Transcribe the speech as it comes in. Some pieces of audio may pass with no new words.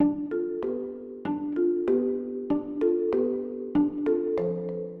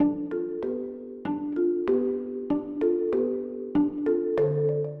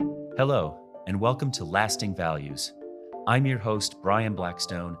Hello, and welcome to Lasting Values. I'm your host, Brian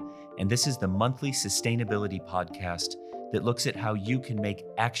Blackstone, and this is the monthly sustainability podcast that looks at how you can make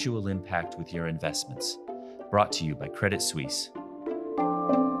actual impact with your investments. Brought to you by Credit Suisse.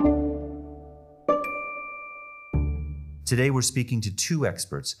 Today, we're speaking to two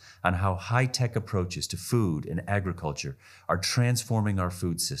experts on how high-tech approaches to food and agriculture are transforming our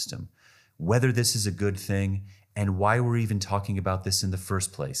food system, whether this is a good thing, and why we're even talking about this in the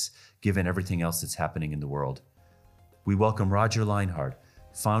first place, given everything else that's happening in the world. We welcome Roger Linehart,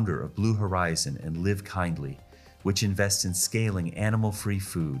 founder of Blue Horizon and Live Kindly, which invests in scaling animal-free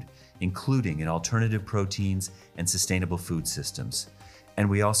food, including in alternative proteins and sustainable food systems. And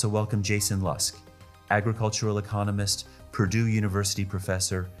we also welcome Jason Lusk, agricultural economist, Purdue University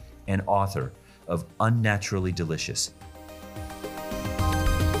professor, and author of Unnaturally Delicious.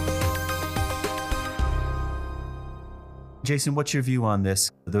 Jason, what's your view on this,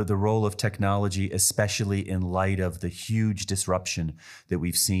 the role of technology, especially in light of the huge disruption that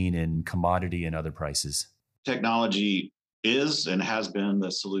we've seen in commodity and other prices? Technology is and has been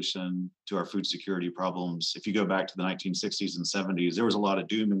the solution to our food security problems. If you go back to the 1960s and 70s, there was a lot of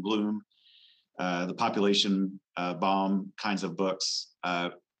doom and gloom, the population bomb kinds of books.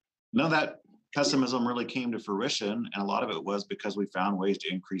 None of that pessimism really came to fruition, and a lot of it was because we found ways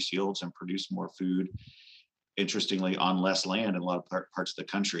to increase yields and produce more food, interestingly, on less land in a lot of parts of the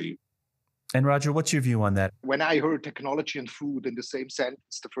country. And Roger, what's your view on that? When I heard technology and food in the same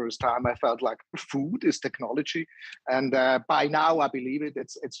sentence the first time, I felt like food is technology. And by now, I believe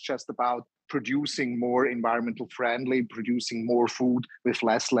it's just about producing more environmental friendly, producing more food with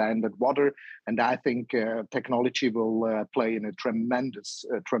less land and water. And I think technology will play in a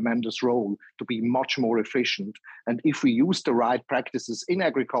tremendous role to be much more efficient. And if we use the right practices in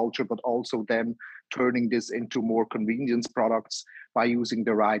agriculture, but also then turning this into more convenience products by using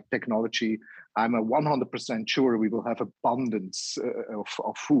the right technology, I'm 100% sure we will have abundance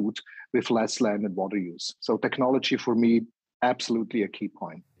of food with less land and water use. So technology for me, absolutely a key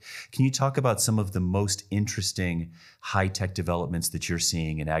point. Can you talk about some of the most interesting high-tech developments that you're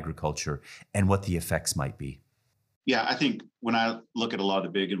seeing in agriculture and what the effects might be? Yeah, I think when I look at a lot of the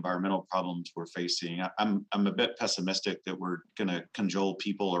big environmental problems we're facing, I'm a bit pessimistic that we're going to cajole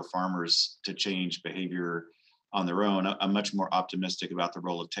people or farmers to change behavior on their own. I'm much more optimistic about the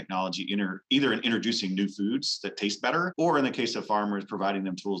role of technology, either in introducing new foods that taste better, or in the case of farmers, providing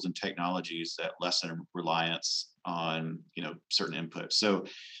them tools and technologies that lessen reliance on certain inputs. So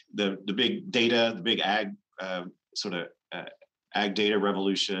the big data, the big ag ag data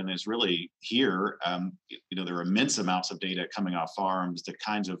revolution is really here. There are immense amounts of data coming off farms, the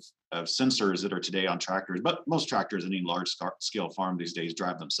kinds of sensors that are today on tractors, but most tractors in any large scale farm these days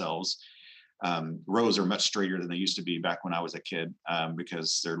drive themselves. Rows are much straighter than they used to be back when I was a kid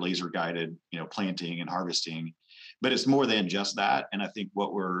because they're laser guided, planting and harvesting. But it's more than just that. And I think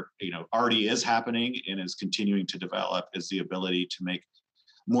what we're, already is happening and is continuing to develop is the ability to make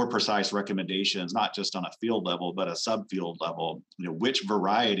more precise recommendations, not just on a field level, but a subfield level. Which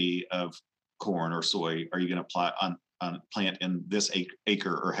variety of corn or soy are you going to plant in this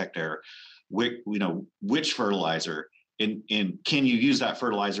acre or hectare? Which fertilizer? And can you use that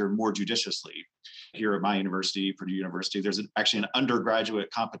fertilizer more judiciously? Here at my university, Purdue University, there's actually an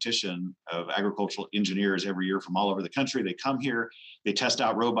undergraduate competition of agricultural engineers every year from all over the country. They come here, they test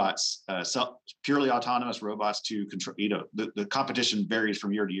out robots, purely autonomous robots to control. The competition varies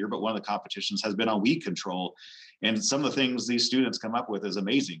from year to year, but one of the competitions has been on weed control. And some of the things these students come up with is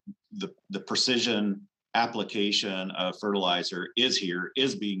amazing. The precision application of fertilizer is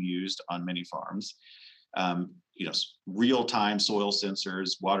being used on many farms. Real-time soil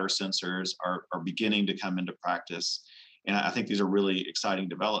sensors, water sensors are beginning to come into practice. And I think these are really exciting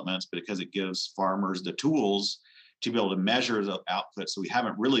developments because it gives farmers the tools to be able to measure the output. So we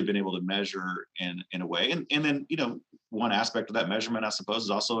haven't really been able to measure in a way. And then, one aspect of that measurement, I suppose,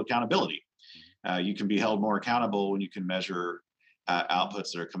 is also accountability. You can be held more accountable when you can measure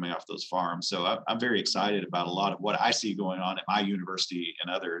outputs that are coming off those farms. So I'm very excited about a lot of what I see going on at my university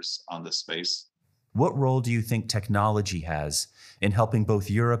and others on this space. What role do you think technology has in helping both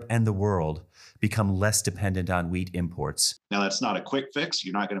Europe and the world become less dependent on wheat imports? Now, that's not a quick fix.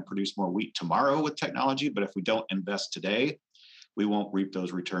 You're not going to produce more wheat tomorrow with technology, but if we don't invest today, we won't reap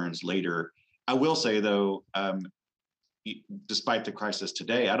those returns later. I will say, though, despite the crisis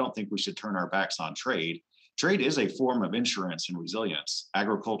today, I don't think we should turn our backs on trade. Trade is a form of insurance and resilience.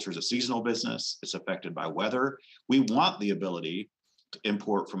 Agriculture is a seasonal business. It's affected by weather. We want the ability to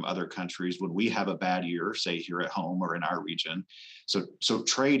import from other countries when we have a bad year, say here at home or in our region. So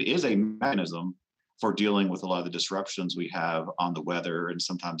trade is a mechanism for dealing with a lot of the disruptions we have on the weather and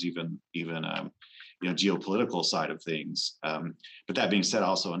sometimes even geopolitical side of things. But that being said, I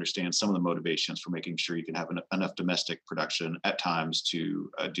also understand some of the motivations for making sure you can have enough domestic production at times to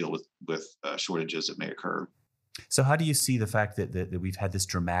deal with shortages that may occur. So how do you see the fact that we've had this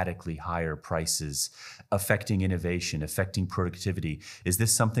dramatically higher prices affecting innovation, affecting productivity? Is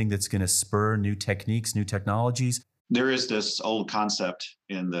this something that's going to spur new techniques, new technologies? There is this old concept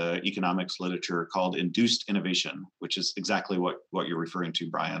in the economics literature called induced innovation, which is exactly what you're referring to,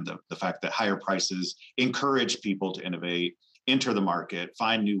 Brian. The fact that higher prices encourage people to innovate, enter the market,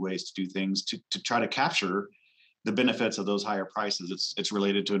 find new ways to do things to try to capture the benefits of those higher prices. It's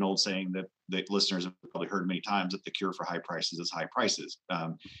related to an old saying that listeners have probably heard many times, that the cure for high prices is high prices.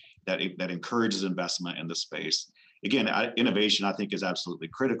 That encourages investment in the space. Again, innovation I think is absolutely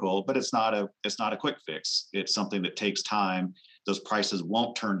critical, but it's not a quick fix. It's something that takes time. Those prices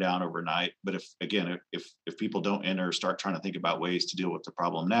won't turn down overnight. But if people don't start trying to think about ways to deal with the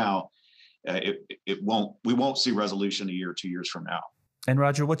problem now, we won't see resolution a year or 2 years from now. And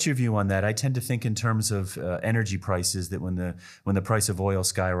Roger, what's your view on that? I tend to think in terms of energy prices, that when the price of oil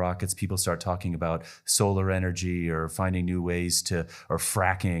skyrockets, people start talking about solar energy or finding new ways or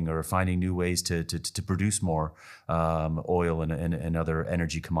fracking, or finding new ways to produce more oil and other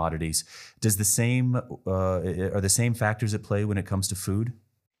energy commodities. Are the same factors at play when it comes to food?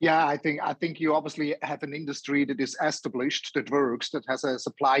 Yeah, I think you obviously have an industry that is established, that works, that has a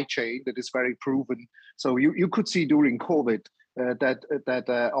supply chain that is very proven. So you could see during COVID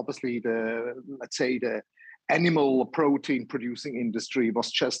that obviously the animal protein producing industry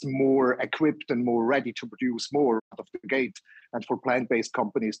was just more equipped and more ready to produce more out of the gate. And for plant-based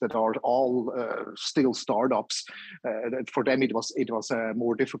companies that are all still startups, for them it was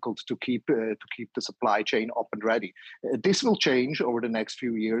more difficult to keep the supply chain up and ready. This will change over the next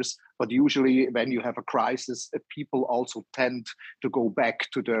few years, but usually when you have a crisis, people also tend to go back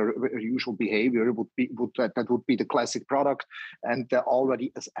to their usual behavior. That would be the classic product, and the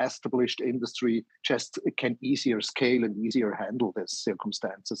already established industry just can easier scale and easier handle these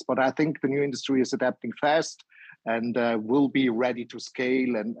circumstances. But I think the new industry is adapting fast and will be ready to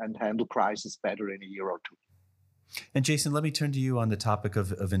scale and handle crisis better in a year or two. And Jason, let me turn to you on the topic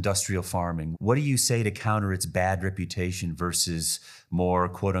of industrial farming. What do you say to counter its bad reputation versus more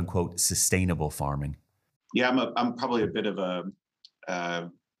quote unquote sustainable farming? Yeah, I'm probably a bit of a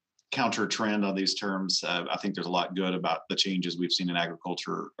counter trend on these terms. I think there's a lot good about the changes we've seen in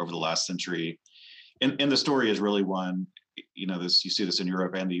agriculture over the last century. And the story is really one, you see this in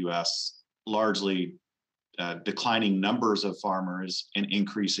Europe and the US, largely declining numbers of farmers and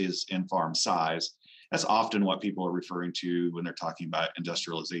increases in farm size. That's often what people are referring to when they're talking about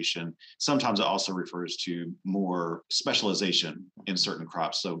industrialization. Sometimes it also refers to more specialization in certain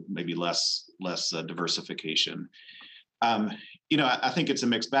crops, so maybe less diversification. I think it's a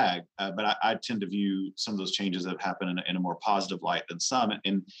mixed bag, but I tend to view some of those changes that have happened in a more positive light than some.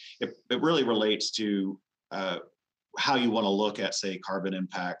 And it really relates to how you want to look at, say, carbon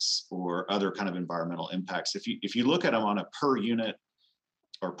impacts or other kind of environmental impacts. If you look at them on a per unit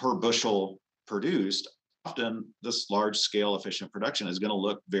or per bushel produced, often this large scale efficient production is going to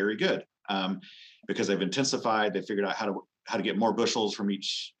look very good because they've intensified. They figured out how to get more bushels from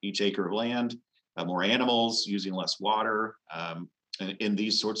each acre of land, more animals using less water, and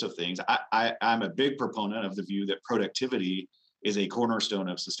these sorts of things. I'm a big proponent of the view that productivity is a cornerstone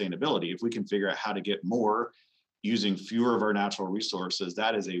of sustainability. If we can figure out how to get more using fewer of our natural resources,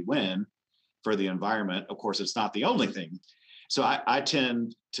 that is a win for the environment. Of course, it's not the only thing. So I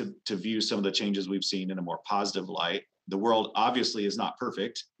tend to view some of the changes we've seen in a more positive light. The world obviously is not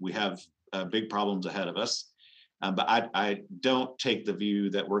perfect. We have big problems ahead of us. But I don't take the view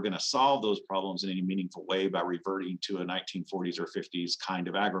that we're going to solve those problems in any meaningful way by reverting to a 1940s or 50s kind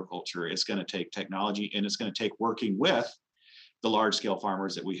of agriculture. It's going to take technology, and it's going to take working with the large-scale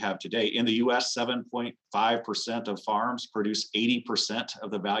farmers that we have today. In the US, 7.5% of farms produce 80%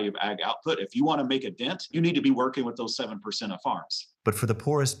 of the value of ag output. If you want to make a dent, you need to be working with those 7% of farms. But for the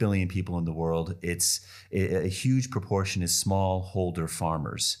poorest billion people in the world, it's a huge proportion is smallholder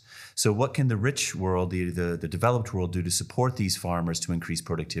farmers. So what can the rich world, the developed world, do to support these farmers to increase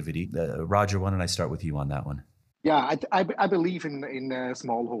productivity? Roger, why don't I start with you on that one? Yeah, I believe in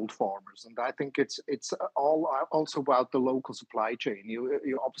smallhold farmers, and I think it's all also about the local supply chain.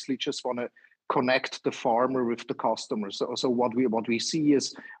 You obviously just want to connect the farmer with the customer. So what we see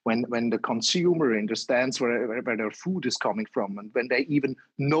is when the consumer understands where their food is coming from, and when they even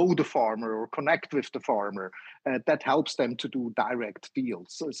know the farmer or connect with the farmer, that helps them to do direct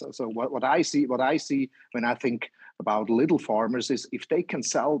deals. So what I see when I think about little farmers is if they can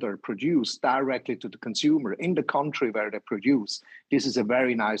sell their produce directly to the consumer in the country where they produce, this is a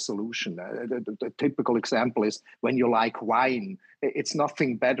very nice solution. The typical example is when you like wine, it's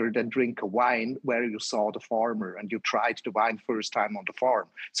nothing better than drink a wine where you saw the farmer and you tried the wine first time on the farm.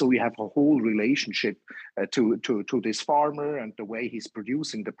 So we have a whole relationship to this farmer and the way he's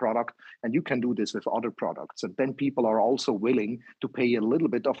producing the product. And you can do this with other products. And then people are also willing to pay a little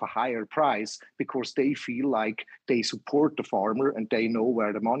bit of a higher price because they feel like they support the farmer and they know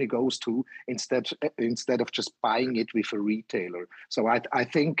where the money goes to instead of just buying it with a retailer. So I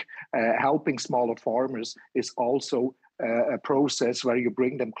think helping smaller farmers is also a process where you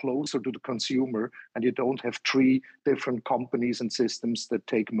bring them closer to the consumer and you don't have three different companies and systems that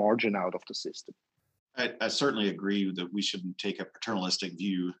take margin out of the system. I certainly agree that we shouldn't take a paternalistic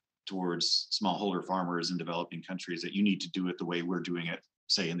view towards smallholder farmers in developing countries, that you need to do it the way we're doing it,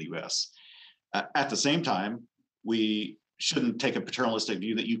 say in the US. At the same time, we shouldn't take a paternalistic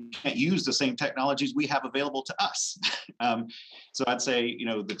view that you can't use the same technologies we have available to us. So I'd say,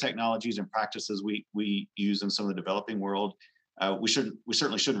 the technologies and practices we use in some of the developing world, we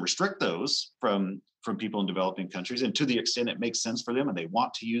certainly shouldn't restrict those from people in developing countries. And to the extent it makes sense for them and they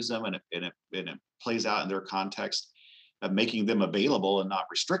want to use them and it plays out in their context, making them available and not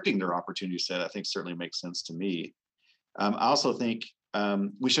restricting their opportunity set, I think certainly makes sense to me. I also think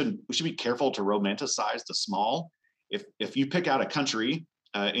we should be careful to romanticize the small. If you pick out a country,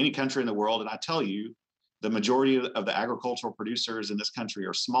 any country in the world, and I tell you, the majority of the agricultural producers in this country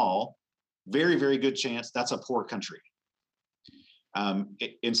are small, very, very good chance that's a poor country.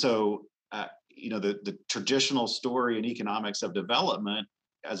 And so, the traditional story in economics of development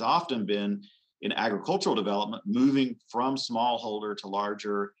has often been in agricultural development, moving from smallholder to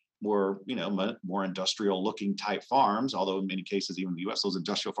larger, more industrial looking type farms, although in many cases, even in the US, those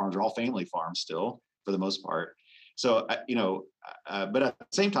industrial farms are all family farms still, for the most part. So, but at the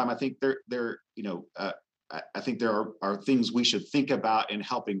same time, I think I think there are things we should think about in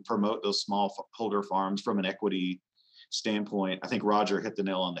helping promote those smallholder farms from an equity standpoint. I think Roger hit the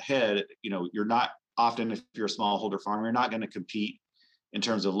nail on the head. You're not often, if you're a smallholder farmer, you're not going to compete in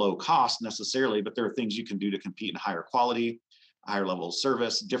terms of low cost necessarily, but there are things you can do to compete in higher quality, higher level of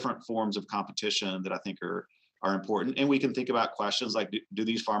service, different forms of competition that I think are important. And we can think about questions like, do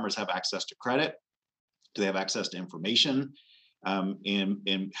these farmers have access to credit? Do they have access to information?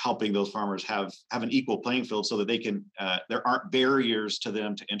 And helping those farmers have an equal playing field so that they can, there aren't barriers to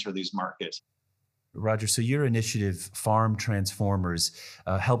them to enter these markets. Roger, so your initiative, Farm Transformers,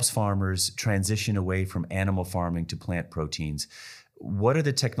 helps farmers transition away from animal farming to plant proteins. What are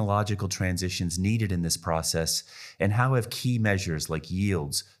the technological transitions needed in this process, and how have key measures like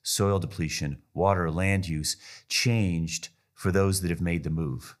yields, soil depletion, water, land use changed for those that have made the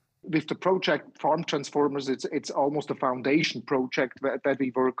move? With the project Farm Transformers, it's almost a foundation project that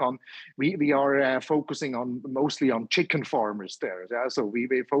we work on. We are focusing mostly on chicken farmers there. Yeah? So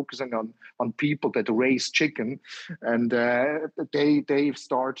we're focusing on people that raise chicken, and they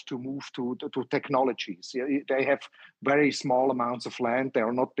start to move to technologies. They have very small amounts of land. They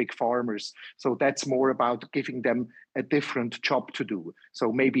are not big farmers. So that's more about giving them a different job to do.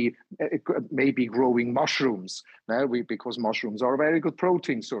 So maybe growing mushrooms, because mushrooms are a very good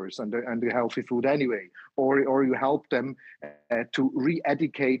protein source and a healthy food anyway. Or you help them to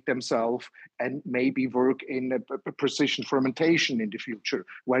re-educate themselves and maybe work in a precision fermentation in the future,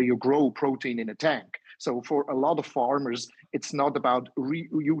 where you grow protein in a tank. So for a lot of farmers, it's not about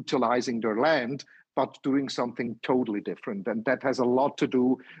reutilizing their land, but doing something totally different. And that has a lot to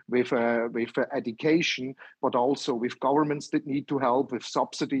do with education, but also with governments that need to help with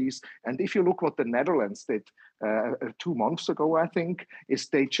subsidies. And if you look what the Netherlands did 2 months ago, I think, is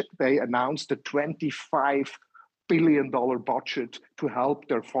they announced a $25 billion budget to help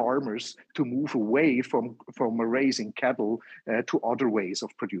their farmers to move away from raising cattle to other ways of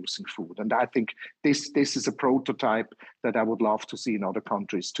producing food. And I think this is a prototype that I would love to see in other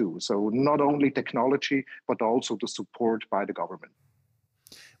countries too. So not only technology, but also the support by the government.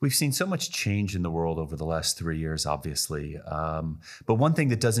 We've seen so much change in the world over the last 3 years, obviously. But one thing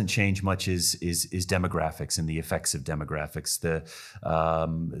that doesn't change much is demographics and the effects of demographics.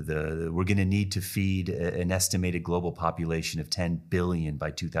 We're going to need to feed an estimated global population of 10 billion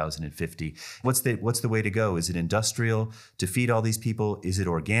by 2050. What's the way to go? Is it industrial to feed all these people? Is it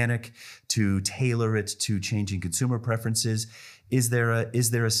organic to tailor it to changing consumer preferences? Is there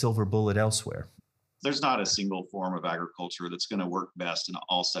a silver bullet elsewhere? There's not a single form of agriculture that's going to work best in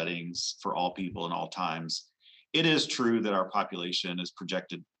all settings for all people in all times. It is true that our population is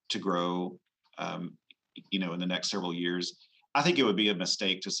projected to grow, um, in the next several years. I think it would be a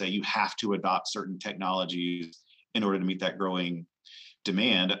mistake to say you have to adopt certain technologies in order to meet that growing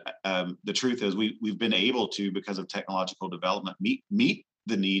demand. The truth is, we've been able to, because of technological development, meet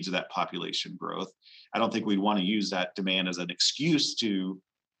the needs of that population growth. I don't think we'd want to use that demand as an excuse to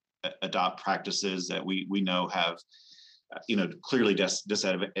adopt practices that we know have clearly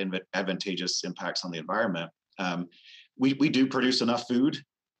disadvantageous impacts on the environment. Um, we do produce enough food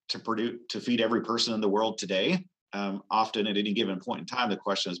to feed every person in the world today. Often at any given point in time, the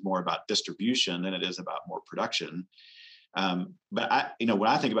question is more about distribution than it is about more production. But when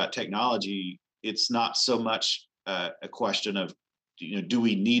I think about technology, it's not so much a question of, do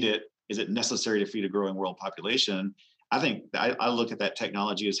we need it? Is it necessary to feed a growing world population? I think I look at that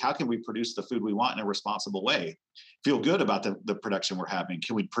technology as, how can we produce the food we want in a responsible way? Feel good about the production we're having.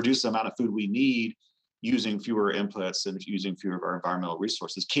 Can we produce the amount of food we need using fewer inputs and using fewer of our environmental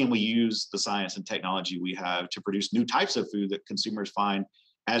resources? Can we use the science and technology we have to produce new types of food that consumers find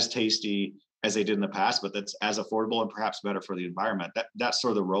as tasty as they did in the past, but that's as affordable and perhaps better for the environment? That's sort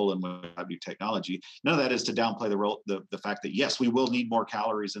of the role in which I view technology. None of that is to downplay the fact that, yes, we will need more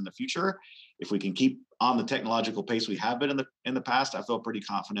calories in the future. If we can keep on the technological pace we have been in the past, I feel pretty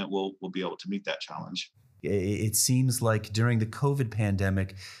confident we'll be able to meet that challenge. It seems like during the COVID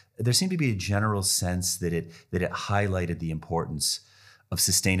pandemic, there seemed to be a general sense that it highlighted the importance of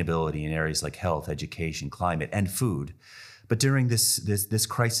sustainability in areas like health, education, climate, and food. But during this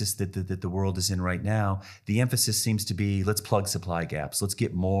crisis that the world is in right now, the emphasis seems to be, let's plug supply gaps. Let's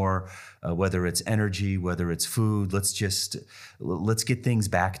get more, whether it's energy, whether it's food. Let's get things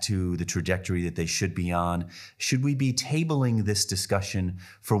back to the trajectory that they should be on. Should we be tabling this discussion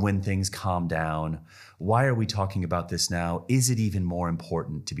for when things calm down? Why are we talking about this now? Is it even more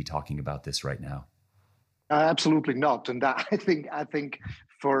important to be talking about this right now? Absolutely not. And I think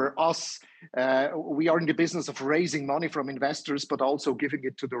for us, we are in the business of raising money from investors, but also giving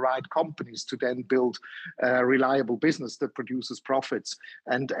it to the right companies to then build a reliable business that produces profits.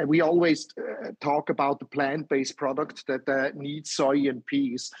 And we always talk about the plant-based product that needs soy and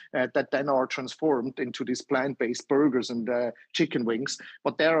peas that then are transformed into these plant-based burgers and chicken wings.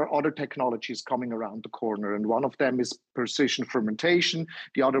 But there are other technologies coming around the corner. And one of them is precision fermentation.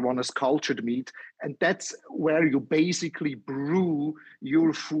 The other one is cultured meat. And that's where you basically brew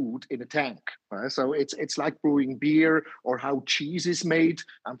your food in a tank. So it's like brewing beer, or how cheese is made.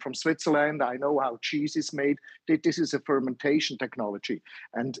 I'm from Switzerland. I know how cheese is made. This is a fermentation technology.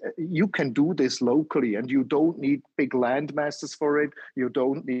 And you can do this locally, and you don't need big land masses for it. You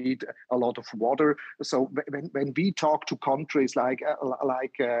don't need a lot of water. So when we talk to countries like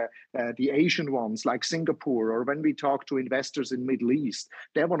the Asian ones, like Singapore, or when we talk to investors in Middle East,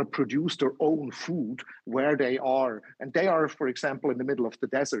 they want to produce their own food where they are. And they are, for example, in the middle of the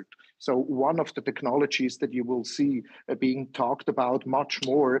desert. So one of the technologies that you will see being talked about much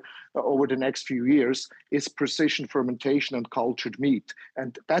more over the next few years is precision fermentation and cultured meat.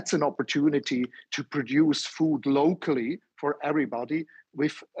 And that's an opportunity to produce food locally for everybody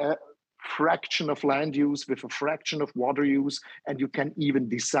with a fraction of land use, with a fraction of water use, and you can even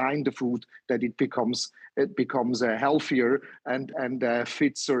design the food that it becomes healthier and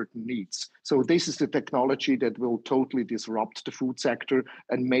fits certain needs. So this is the technology that will totally disrupt the food sector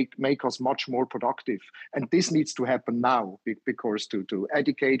and make us much more productive. And this needs to happen now, because to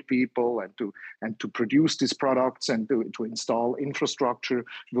educate people and to produce these products and to install infrastructure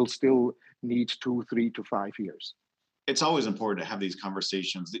will still need 2, 3 to 5 years. It's always important to have these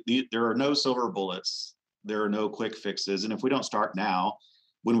conversations. There are no silver bullets. There are no quick fixes. And if we don't start now,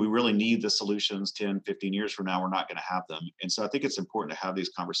 when we really need the solutions 10, 15 years from now, we're not going to have them. And so I think it's important to have these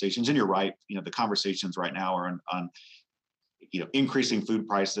conversations. And you're right, the conversations right now are on increasing food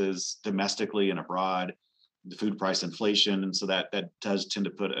prices domestically and abroad, the food price inflation. And so that does tend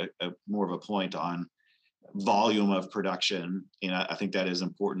to put a more of a point on volume of production. And I think that is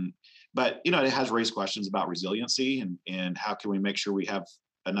important. But it has raised questions about resiliency and how can we make sure we have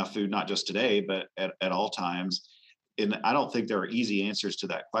enough food, not just today, but at all times. And I don't think there are easy answers to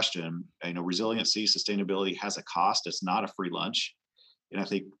that question. Resiliency, sustainability has a cost. It's not a free lunch.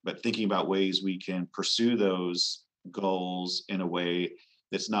 And but thinking about ways we can pursue those goals in a way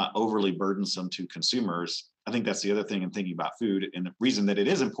that's not overly burdensome to consumers. I think that's the other thing in thinking about food. And the reason that it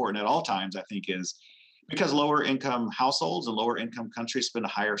is important at all times, I think, is because lower income households and lower income countries spend a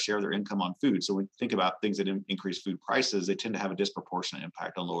higher share of their income on food. So when we think about things that increase food prices, they tend to have a disproportionate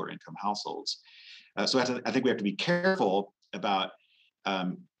impact on lower income households. So I think we have to be careful about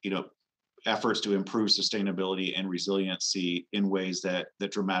efforts to improve sustainability and resiliency in ways that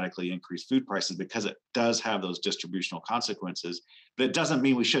dramatically increase food prices, because it does have those distributional consequences. But it doesn't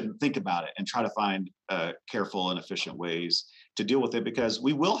mean we shouldn't think about it and try to find careful and efficient ways to deal with it, because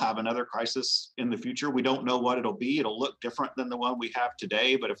we will have another crisis in the future. We don't know what it'll be. It'll look different than the one we have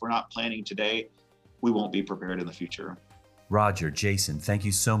today, but if we're not planning today, we won't be prepared in the future. Roger, Jason, thank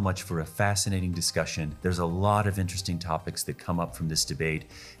you so much for a fascinating discussion. There's a lot of interesting topics that come up from this debate,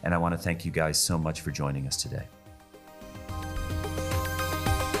 and I want to thank you guys so much for joining us today.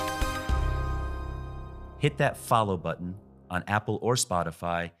 Hit that follow button on Apple or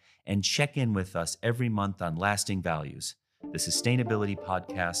Spotify and check in with us every month on Lasting Values, the sustainability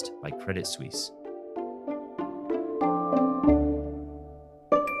podcast by Credit Suisse.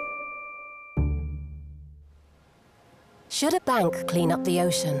 Should a bank clean up the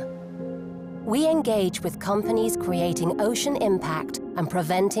ocean? We engage with companies creating ocean impact and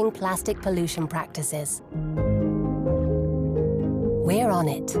preventing plastic pollution practices. We're on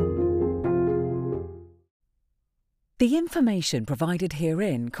it. The information provided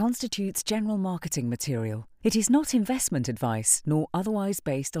herein constitutes general marketing material. It is not investment advice, nor otherwise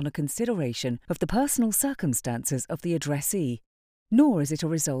based on a consideration of the personal circumstances of the addressee, nor is it a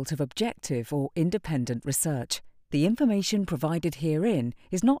result of objective or independent research. The information provided herein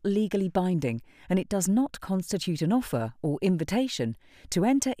is not legally binding, and it does not constitute an offer or invitation to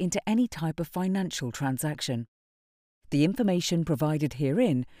enter into any type of financial transaction. The information provided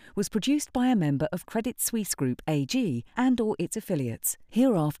herein was produced by a member of Credit Suisse Group AG and/or its affiliates,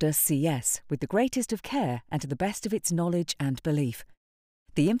 hereafter CS, with the greatest of care and to the best of its knowledge and belief.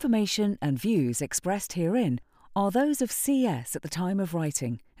 The information and views expressed herein are those of CS at the time of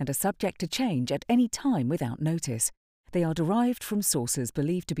writing and are subject to change at any time without notice. They are derived from sources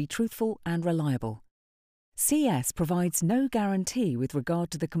believed to be truthful and reliable. CS provides no guarantee with regard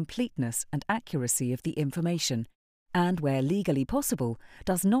to the completeness and accuracy of the information, and where legally possible,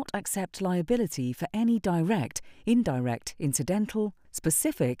 does not accept liability for any direct, indirect, incidental,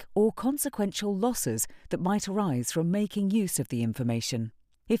 specific, or consequential losses that might arise from making use of the information.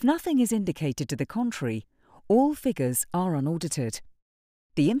 If nothing is indicated to the contrary, all figures are unaudited.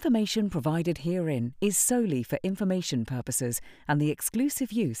 The information provided herein is solely for information purposes and the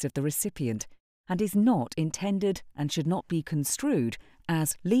exclusive use of the recipient, and is not intended and should not be construed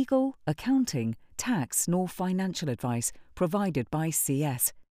as legal, accounting, tax, nor financial advice provided by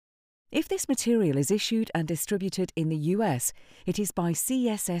CS. If this material is issued and distributed in the US, it is by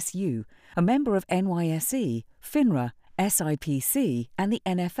CSSU, a member of NYSE, FINRA, SIPC, and the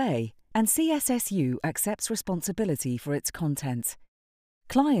NFA, and CSSU accepts responsibility for its contents.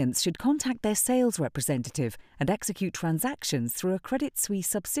 Clients should contact their sales representative and execute transactions through a Credit Suisse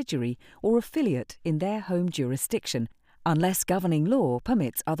subsidiary or affiliate in their home jurisdiction, unless governing law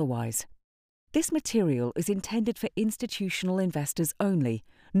permits otherwise. This material is intended for institutional investors only,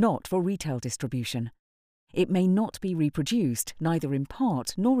 not for retail distribution. It may not be reproduced, neither in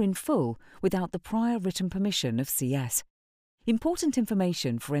part nor in full, without the prior written permission of CS. Important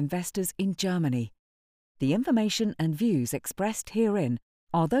information for investors in Germany. The information and views expressed herein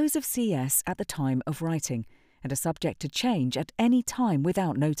are those of CS at the time of writing and are subject to change at any time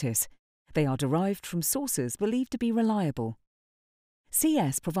without notice. They are derived from sources believed to be reliable.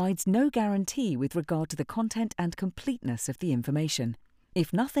 CS provides no guarantee with regard to the content and completeness of the information.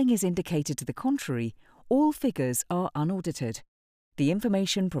 If nothing is indicated to the contrary, all figures are unaudited. The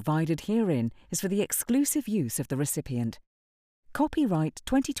information provided herein is for the exclusive use of the recipient. Copyright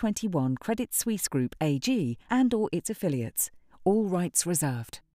 2021 Credit Suisse Group AG and/or its affiliates. All rights reserved.